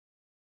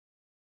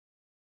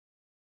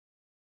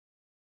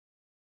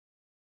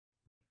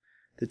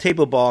The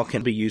table ball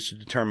can be used to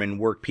determine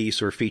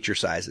workpiece or feature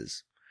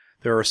sizes.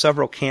 There are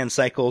several can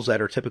cycles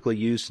that are typically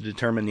used to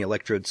determine the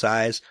electrode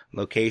size,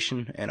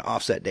 location, and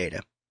offset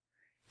data.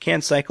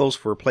 Can cycles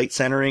for plate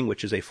centering,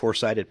 which is a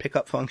four-sided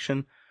pickup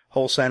function,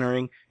 hole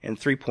centering, and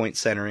three-point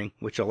centering,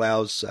 which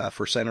allows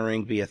for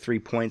centering via 3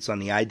 points on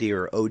the ID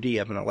or OD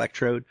of an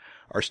electrode,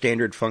 are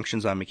standard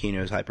functions on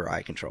Makino's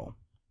Hyper-I control.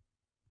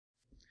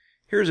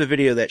 Here's a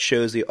video that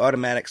shows the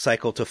automatic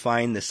cycle to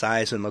find the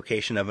size and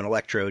location of an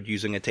electrode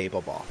using a table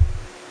ball.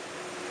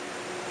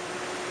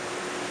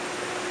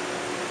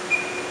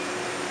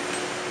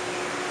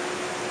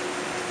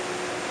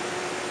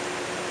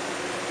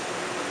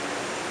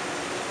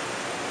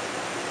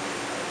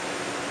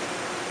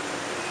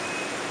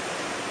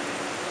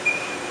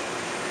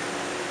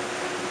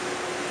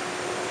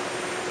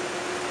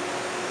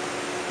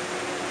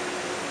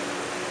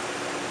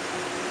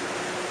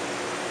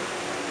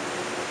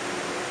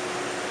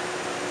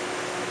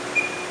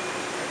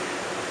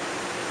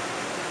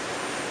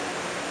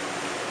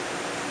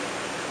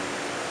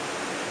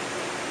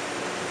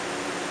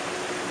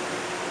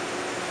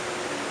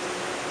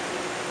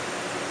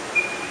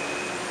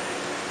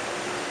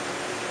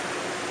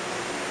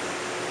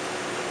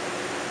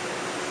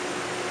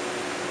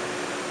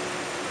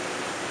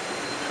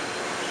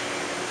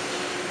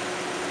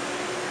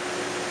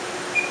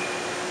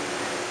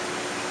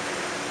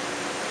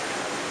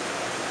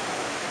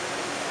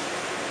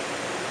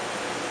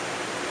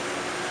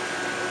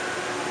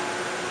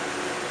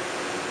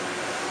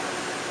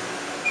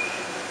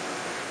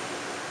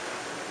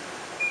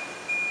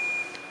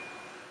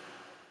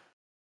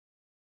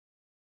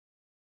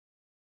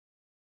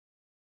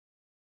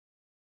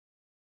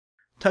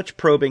 Touch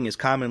probing is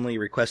commonly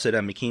requested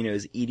on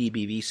Makino's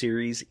EDBV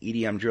series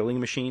EDM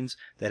drilling machines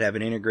that have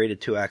an integrated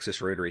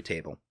 2-axis rotary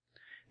table.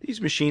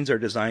 These machines are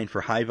designed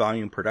for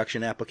high-volume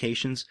production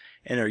applications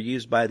and are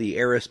used by the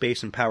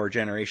aerospace and power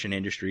generation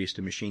industries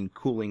to machine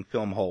cooling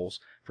film holes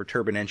for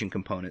turbine engine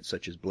components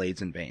such as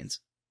blades and vanes.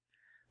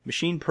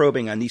 Machine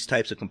probing on these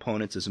types of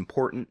components is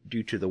important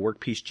due to the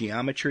workpiece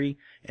geometry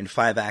and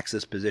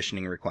 5-axis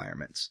positioning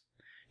requirements.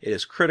 It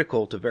is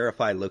critical to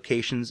verify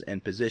locations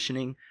and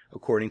positioning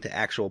according to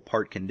actual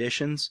part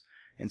conditions,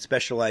 and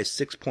specialized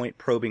 6-point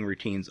probing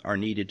routines are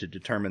needed to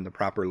determine the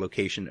proper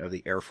location of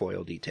the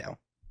airfoil detail.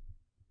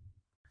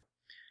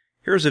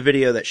 Here's a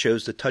video that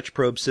shows the touch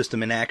probe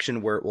system in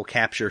action where it will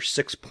capture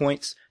 6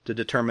 points to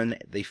determine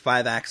the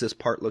 5-axis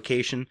part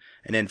location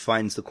and then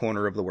finds the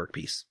corner of the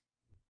workpiece.